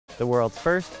the world's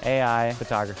first AI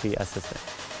photography assistant.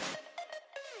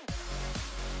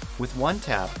 With one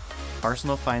tap,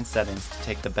 Arsenal finds settings to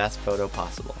take the best photo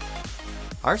possible.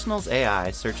 Arsenal's AI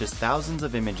searches thousands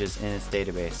of images in its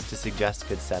database to suggest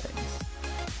good settings.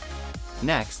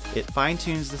 Next, it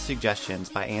fine-tunes the suggestions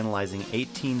by analyzing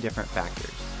 18 different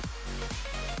factors.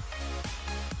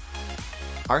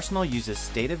 Arsenal uses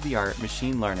state-of-the-art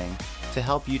machine learning to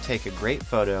help you take a great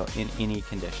photo in any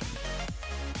condition.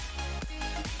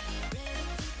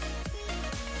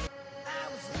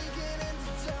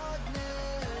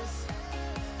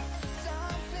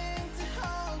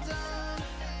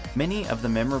 Many of the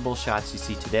memorable shots you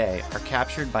see today are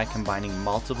captured by combining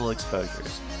multiple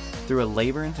exposures through a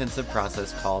labor-intensive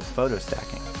process called photo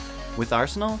stacking. With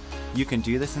Arsenal, you can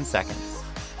do this in seconds.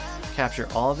 Capture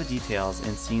all the details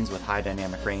in scenes with high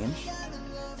dynamic range,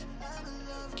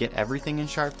 get everything in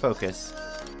sharp focus,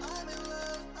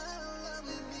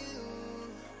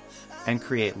 and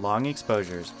create long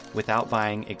exposures without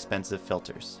buying expensive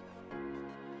filters.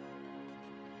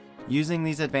 Using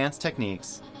these advanced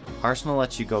techniques, Arsenal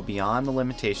lets you go beyond the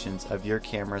limitations of your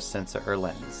camera's sensor or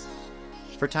lens.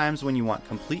 For times when you want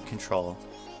complete control,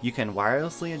 you can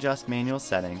wirelessly adjust manual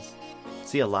settings,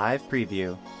 see a live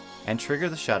preview, and trigger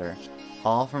the shutter,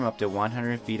 all from up to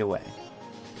 100 feet away.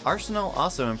 Arsenal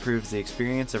also improves the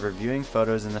experience of reviewing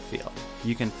photos in the field.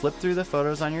 You can flip through the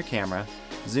photos on your camera,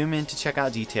 zoom in to check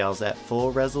out details at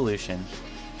full resolution,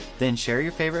 then share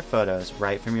your favorite photos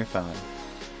right from your phone.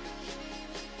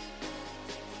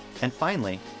 And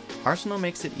finally, Arsenal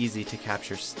makes it easy to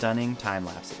capture stunning time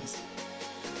lapses.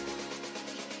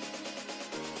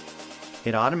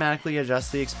 It automatically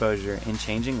adjusts the exposure in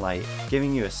changing light,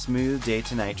 giving you a smooth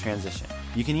day-to-night transition.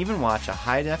 You can even watch a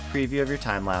high-def preview of your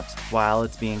time-lapse while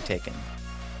it's being taken.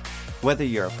 Whether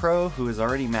you're a pro who has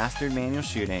already mastered manual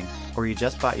shooting, or you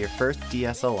just bought your first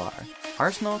DSLR,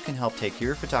 Arsenal can help take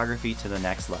your photography to the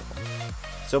next level.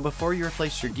 So before you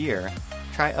replace your gear,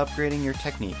 try upgrading your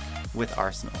technique with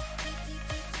Arsenal.